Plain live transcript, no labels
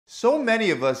So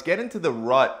many of us get into the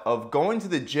rut of going to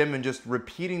the gym and just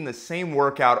repeating the same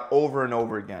workout over and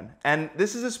over again. And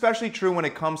this is especially true when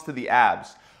it comes to the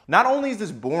abs. Not only is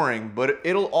this boring, but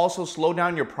it'll also slow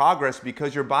down your progress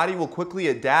because your body will quickly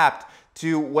adapt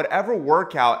to whatever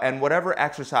workout and whatever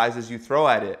exercises you throw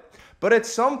at it. But at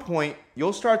some point,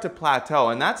 you'll start to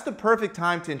plateau, and that's the perfect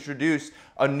time to introduce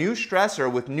a new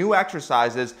stressor with new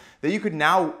exercises that you could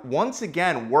now once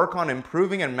again work on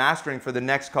improving and mastering for the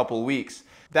next couple weeks.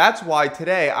 That's why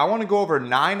today I want to go over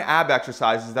 9 ab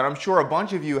exercises that I'm sure a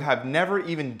bunch of you have never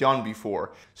even done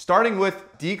before, starting with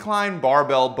decline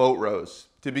barbell boat rows.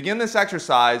 To begin this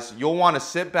exercise, you'll want to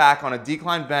sit back on a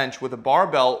decline bench with a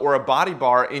barbell or a body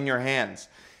bar in your hands.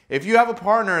 If you have a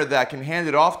partner that can hand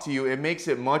it off to you, it makes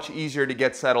it much easier to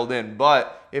get settled in.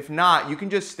 But if not, you can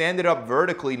just stand it up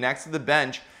vertically next to the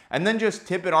bench and then just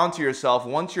tip it onto yourself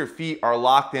once your feet are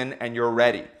locked in and you're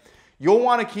ready. You'll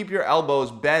want to keep your elbows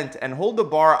bent and hold the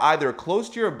bar either close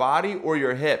to your body or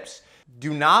your hips.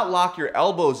 Do not lock your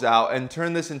elbows out and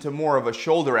turn this into more of a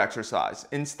shoulder exercise.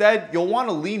 Instead, you'll want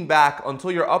to lean back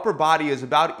until your upper body is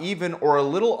about even or a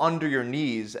little under your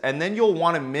knees, and then you'll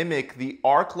want to mimic the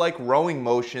arc-like rowing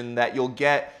motion that you'll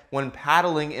get when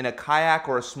paddling in a kayak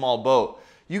or a small boat.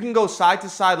 You can go side to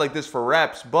side like this for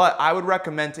reps, but I would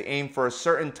recommend to aim for a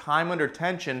certain time under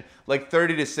tension, like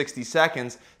 30 to 60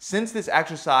 seconds, since this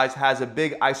exercise has a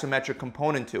big isometric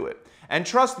component to it. And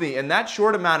trust me, in that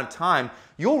short amount of time,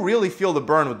 you'll really feel the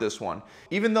burn with this one.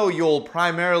 Even though you'll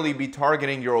primarily be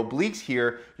targeting your obliques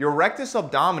here, your rectus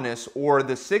abdominis, or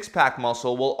the six-pack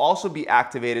muscle, will also be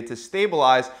activated to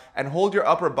stabilize and hold your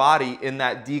upper body in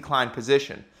that decline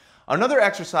position. Another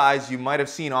exercise you might have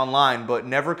seen online but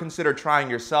never considered trying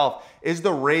yourself is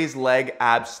the raised leg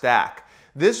ab stack.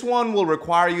 This one will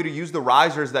require you to use the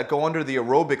risers that go under the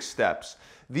aerobic steps.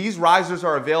 These risers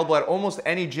are available at almost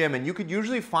any gym, and you could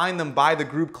usually find them by the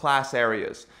group class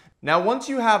areas. Now, once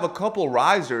you have a couple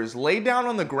risers, lay down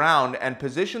on the ground and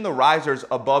position the risers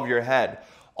above your head.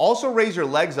 Also raise your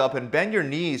legs up and bend your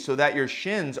knees so that your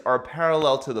shins are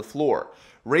parallel to the floor.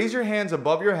 Raise your hands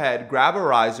above your head, grab a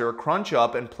riser, crunch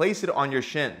up, and place it on your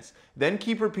shins. Then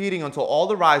keep repeating until all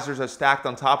the risers are stacked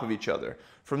on top of each other.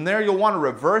 From there, you'll want to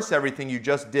reverse everything you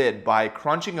just did by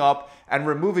crunching up and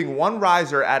removing one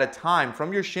riser at a time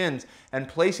from your shins and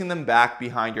placing them back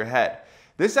behind your head.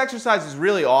 This exercise is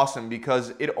really awesome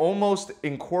because it almost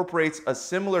incorporates a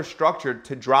similar structure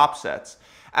to drop sets.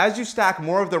 As you stack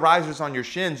more of the risers on your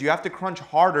shins, you have to crunch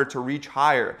harder to reach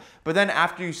higher. But then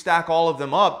after you stack all of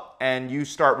them up and you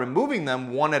start removing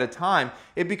them one at a time,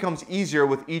 it becomes easier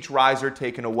with each riser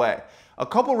taken away. A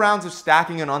couple rounds of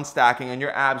stacking and unstacking and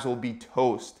your abs will be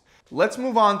toast. Let's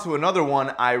move on to another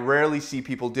one I rarely see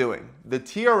people doing, the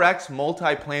TRX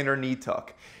multiplanar knee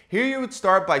tuck. Here you would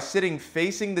start by sitting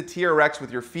facing the TRX with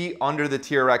your feet under the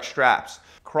TRX straps.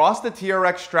 Cross the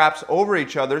TRX straps over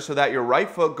each other so that your right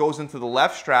foot goes into the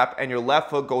left strap and your left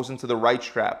foot goes into the right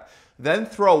strap. Then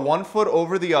throw one foot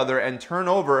over the other and turn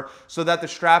over so that the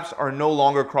straps are no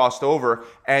longer crossed over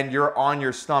and you're on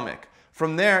your stomach.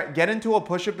 From there, get into a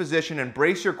push-up position and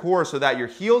brace your core so that your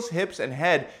heels, hips, and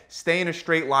head stay in a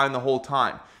straight line the whole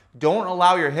time. Don't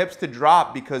allow your hips to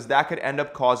drop because that could end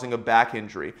up causing a back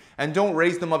injury. And don't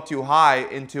raise them up too high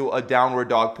into a downward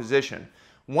dog position.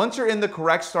 Once you're in the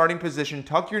correct starting position,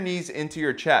 tuck your knees into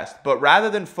your chest. But rather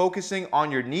than focusing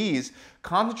on your knees,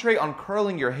 concentrate on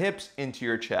curling your hips into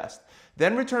your chest.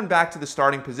 Then return back to the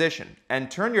starting position and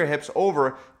turn your hips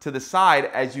over to the side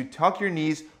as you tuck your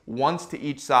knees once to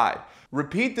each side.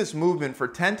 Repeat this movement for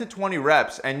 10 to 20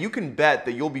 reps and you can bet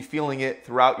that you'll be feeling it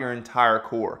throughout your entire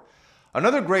core.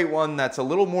 Another great one that's a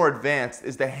little more advanced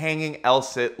is the hanging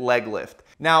L-sit leg lift.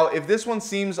 Now, if this one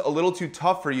seems a little too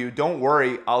tough for you, don't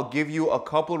worry, I'll give you a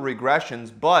couple of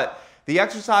regressions, but the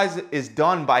exercise is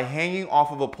done by hanging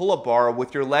off of a pull-up bar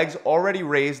with your legs already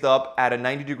raised up at a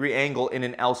 90-degree angle in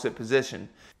an L-sit position.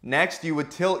 Next, you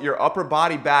would tilt your upper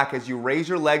body back as you raise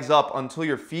your legs up until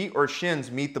your feet or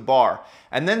shins meet the bar,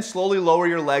 and then slowly lower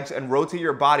your legs and rotate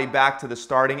your body back to the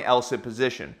starting L-sit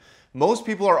position. Most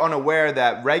people are unaware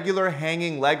that regular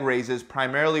hanging leg raises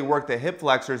primarily work the hip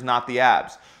flexors, not the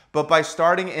abs. But by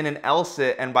starting in an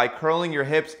L-sit and by curling your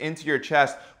hips into your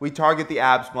chest, we target the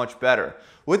abs much better.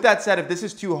 With that said, if this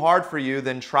is too hard for you,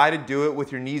 then try to do it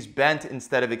with your knees bent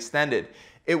instead of extended.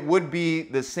 It would be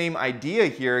the same idea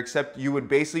here, except you would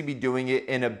basically be doing it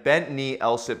in a bent knee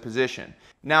L-sit position.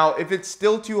 Now, if it's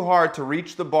still too hard to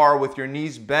reach the bar with your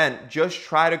knees bent, just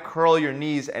try to curl your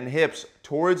knees and hips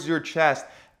towards your chest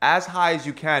as high as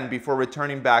you can before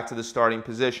returning back to the starting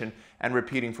position and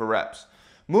repeating for reps.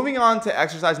 Moving on to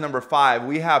exercise number 5,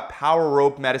 we have power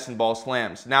rope medicine ball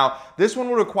slams. Now, this one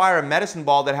will require a medicine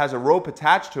ball that has a rope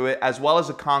attached to it as well as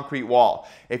a concrete wall.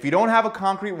 If you don't have a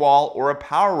concrete wall or a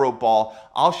power rope ball,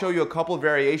 I'll show you a couple of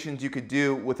variations you could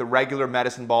do with a regular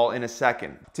medicine ball in a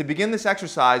second. To begin this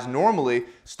exercise, normally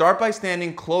start by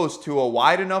standing close to a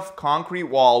wide enough concrete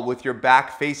wall with your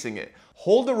back facing it.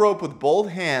 Hold the rope with both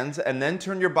hands and then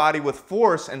turn your body with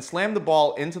force and slam the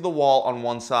ball into the wall on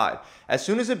one side. As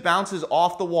soon as it bounces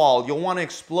off the wall, you'll want to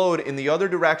explode in the other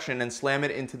direction and slam it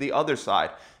into the other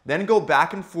side. Then go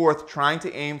back and forth trying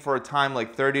to aim for a time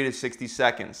like 30 to 60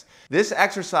 seconds. This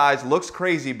exercise looks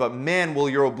crazy, but man, will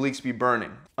your obliques be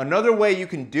burning. Another way you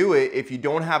can do it if you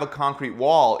don't have a concrete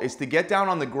wall is to get down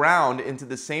on the ground into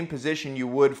the same position you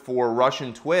would for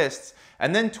Russian twists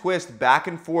and then twist back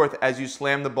and forth as you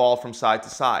slam the ball from side to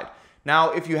side. Now,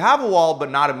 if you have a wall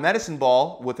but not a medicine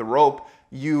ball with a rope,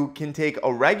 you can take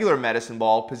a regular medicine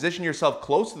ball, position yourself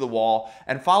close to the wall,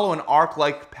 and follow an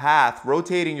arc-like path,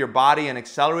 rotating your body and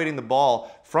accelerating the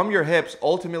ball from your hips,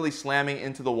 ultimately slamming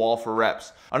into the wall for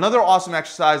reps. Another awesome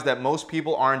exercise that most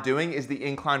people aren't doing is the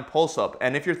incline pulse-up.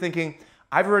 And if you're thinking,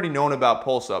 I've already known about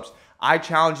pulse-ups, I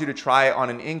challenge you to try it on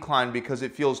an incline because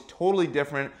it feels totally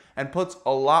different and puts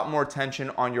a lot more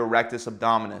tension on your rectus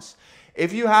abdominis.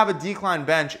 If you have a decline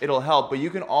bench, it'll help, but you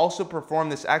can also perform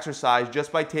this exercise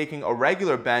just by taking a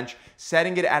regular bench,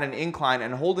 setting it at an incline,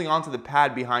 and holding onto the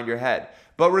pad behind your head.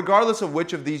 But regardless of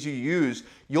which of these you use,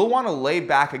 you'll want to lay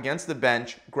back against the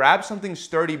bench, grab something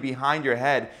sturdy behind your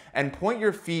head, and point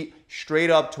your feet straight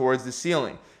up towards the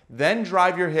ceiling. Then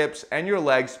drive your hips and your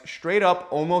legs straight up,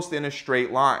 almost in a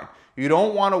straight line. You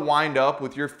don't want to wind up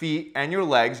with your feet and your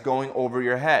legs going over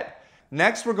your head.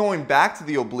 Next, we're going back to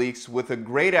the obliques with a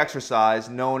great exercise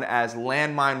known as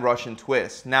landmine Russian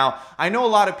twist. Now, I know a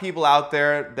lot of people out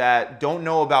there that don't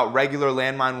know about regular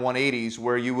landmine 180s,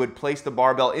 where you would place the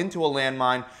barbell into a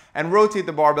landmine and rotate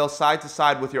the barbell side to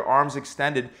side with your arms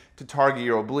extended to target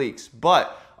your obliques.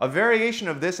 But a variation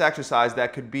of this exercise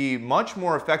that could be much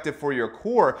more effective for your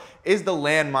core is the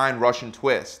landmine Russian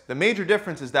twist. The major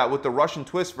difference is that with the Russian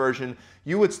twist version,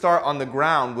 you would start on the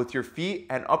ground with your feet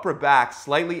and upper back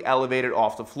slightly elevated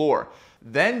off the floor.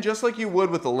 Then, just like you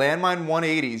would with the landmine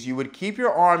 180s, you would keep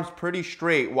your arms pretty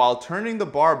straight while turning the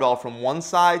barbell from one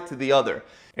side to the other.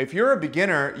 If you're a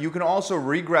beginner, you can also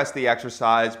regress the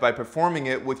exercise by performing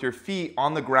it with your feet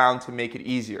on the ground to make it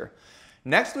easier.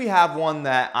 Next, we have one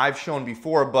that I've shown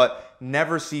before but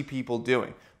never see people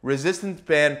doing: resistance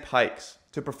band pikes.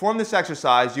 To perform this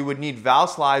exercise, you would need valve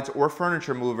slides or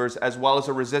furniture movers as well as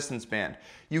a resistance band.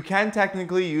 You can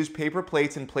technically use paper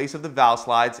plates in place of the valve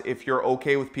slides if you're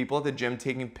okay with people at the gym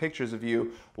taking pictures of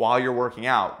you while you're working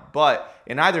out. But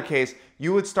in either case,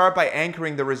 you would start by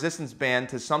anchoring the resistance band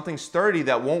to something sturdy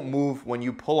that won't move when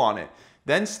you pull on it.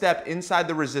 Then step inside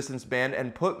the resistance band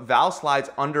and put valve slides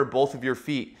under both of your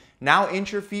feet. Now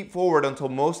inch your feet forward until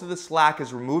most of the slack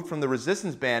is removed from the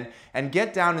resistance band and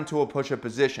get down into a push-up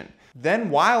position. Then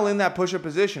while in that push-up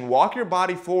position, walk your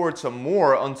body forward some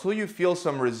more until you feel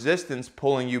some resistance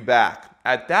pulling you back.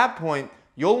 At that point,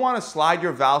 you'll want to slide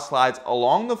your valve slides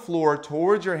along the floor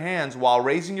towards your hands while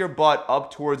raising your butt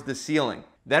up towards the ceiling.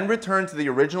 Then return to the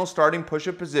original starting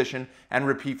push-up position and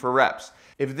repeat for reps.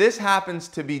 If this happens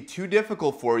to be too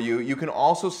difficult for you, you can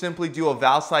also simply do a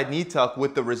valve slide knee tuck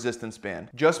with the resistance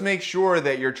band. Just make sure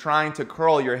that you're trying to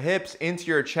curl your hips into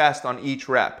your chest on each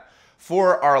rep.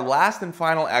 For our last and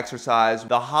final exercise,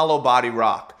 the hollow body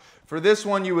rock. For this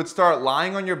one, you would start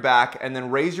lying on your back and then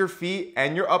raise your feet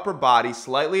and your upper body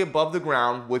slightly above the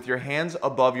ground with your hands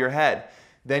above your head.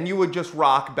 Then you would just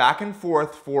rock back and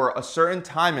forth for a certain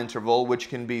time interval, which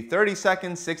can be 30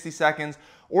 seconds, 60 seconds,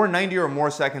 or 90 or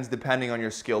more seconds depending on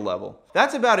your skill level.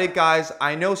 That's about it, guys.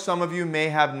 I know some of you may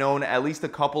have known at least a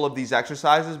couple of these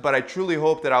exercises, but I truly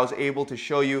hope that I was able to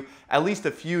show you at least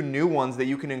a few new ones that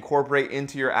you can incorporate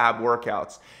into your ab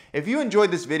workouts. If you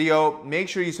enjoyed this video, make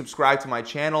sure you subscribe to my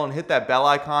channel and hit that bell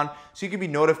icon so you can be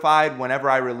notified whenever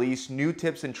I release new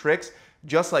tips and tricks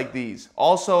just like these.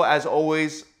 Also, as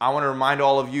always, I want to remind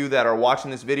all of you that are watching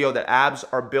this video that abs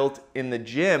are built in the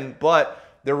gym, but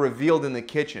they're revealed in the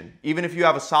kitchen. Even if you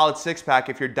have a solid six-pack,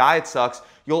 if your diet sucks,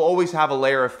 you'll always have a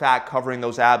layer of fat covering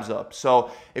those abs up. So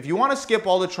if you want to skip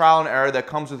all the trial and error that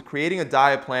comes with creating a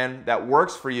diet plan that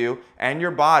works for you and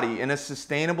your body in a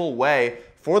sustainable way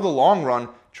for the long run,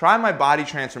 try my Body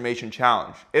Transformation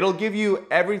Challenge. It'll give you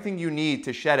everything you need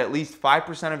to shed at least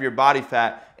 5% of your body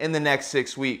fat in the next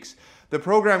 6 weeks. The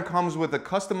program comes with a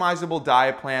customizable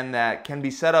diet plan that can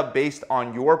be set up based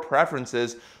on your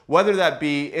preferences, whether that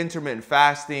be intermittent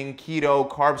fasting, keto,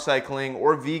 carb cycling,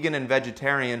 or vegan and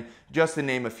vegetarian, just to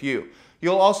name a few.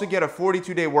 You'll also get a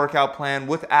 42-day workout plan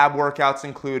with ab workouts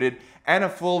included and a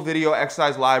full video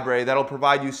exercise library that'll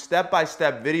provide you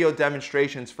step-by-step video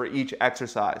demonstrations for each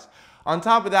exercise. On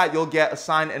top of that, you'll get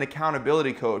assigned an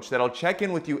accountability coach that'll check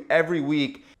in with you every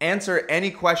week, answer any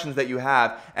questions that you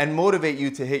have, and motivate you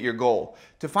to hit your goal.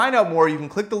 To find out more, you can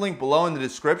click the link below in the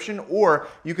description, or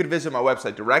you could visit my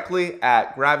website directly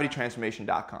at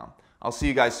gravitytransformation.com. I'll see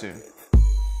you guys soon.